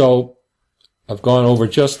 So I've gone over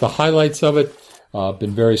just the highlights of it.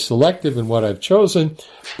 Been very selective in what I've chosen,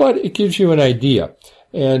 but it gives you an idea.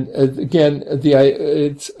 And again,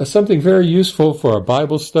 it's something very useful for a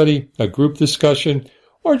Bible study, a group discussion,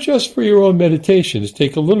 or just for your own meditations.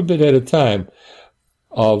 Take a little bit at a time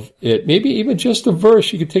of it. Maybe even just a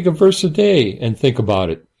verse. You could take a verse a day and think about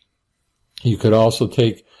it. You could also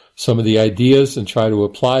take some of the ideas and try to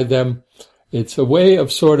apply them. It's a way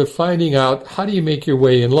of sort of finding out how do you make your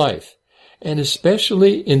way in life. And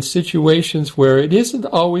especially in situations where it isn't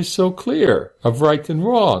always so clear of right and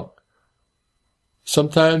wrong.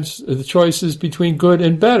 Sometimes the choice is between good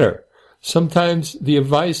and better. Sometimes the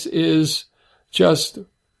advice is just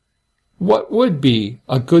what would be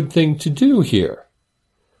a good thing to do here.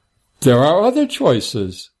 There are other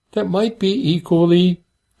choices that might be equally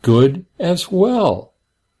good as well.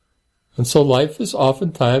 And so life is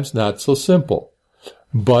oftentimes not so simple.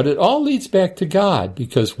 But it all leads back to God,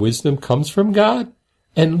 because wisdom comes from God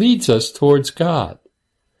and leads us towards God.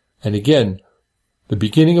 And again, the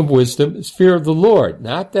beginning of wisdom is fear of the Lord,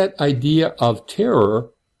 not that idea of terror,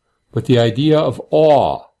 but the idea of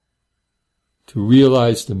awe, to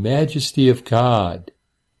realize the majesty of God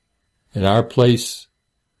and our place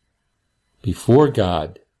before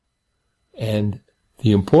God, and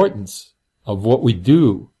the importance of what we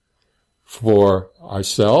do for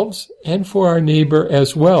ourselves and for our neighbor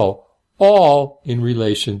as well, all in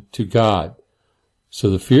relation to God. So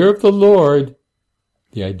the fear of the Lord,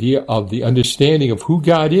 the idea of the understanding of who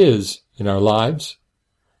God is in our lives,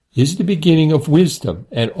 is the beginning of wisdom.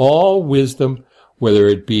 And all wisdom, whether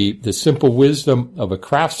it be the simple wisdom of a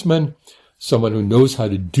craftsman, someone who knows how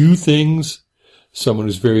to do things, someone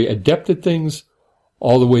who's very adept at things,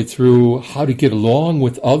 all the way through how to get along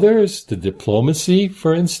with others, the diplomacy,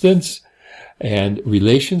 for instance, and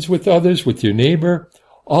relations with others, with your neighbor,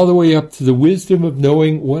 all the way up to the wisdom of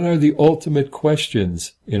knowing what are the ultimate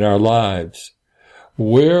questions in our lives.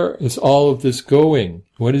 Where is all of this going?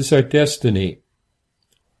 What is our destiny?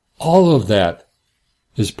 All of that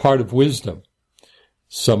is part of wisdom.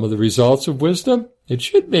 Some of the results of wisdom, it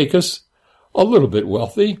should make us a little bit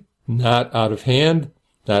wealthy, not out of hand,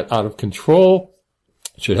 not out of control.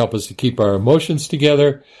 It should help us to keep our emotions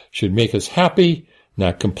together, should make us happy,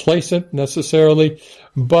 not complacent necessarily,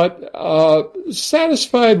 but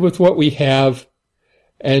satisfied with what we have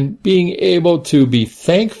and being able to be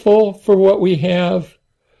thankful for what we have,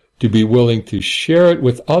 to be willing to share it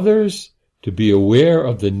with others, to be aware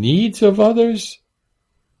of the needs of others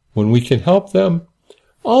when we can help them.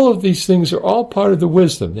 All of these things are all part of the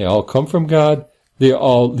wisdom. They all come from God. They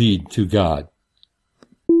all lead to God.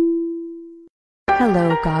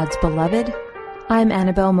 Hello, God's beloved. I'm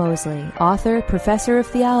Annabelle Mosley, author, professor of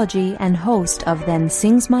theology, and host of Then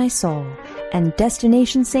Sings My Soul and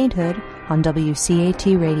Destination Sainthood on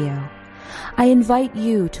WCAT Radio. I invite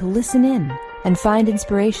you to listen in and find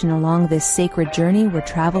inspiration along this sacred journey we're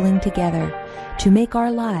traveling together to make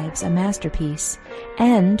our lives a masterpiece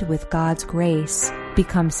and, with God's grace,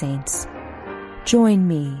 become saints. Join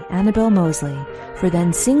me, Annabelle Mosley, for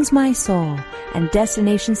Then Sings My Soul and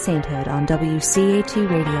Destination Sainthood on WCAT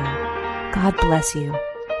Radio. God bless you.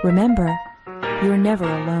 Remember, you're never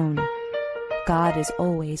alone. God is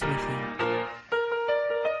always with you.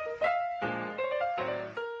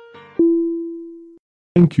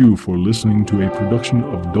 Thank you for listening to a production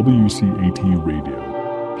of WCAT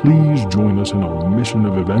Radio. Please join us in our mission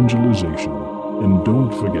of evangelization. And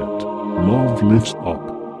don't forget, love lifts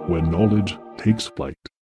up when knowledge takes flight.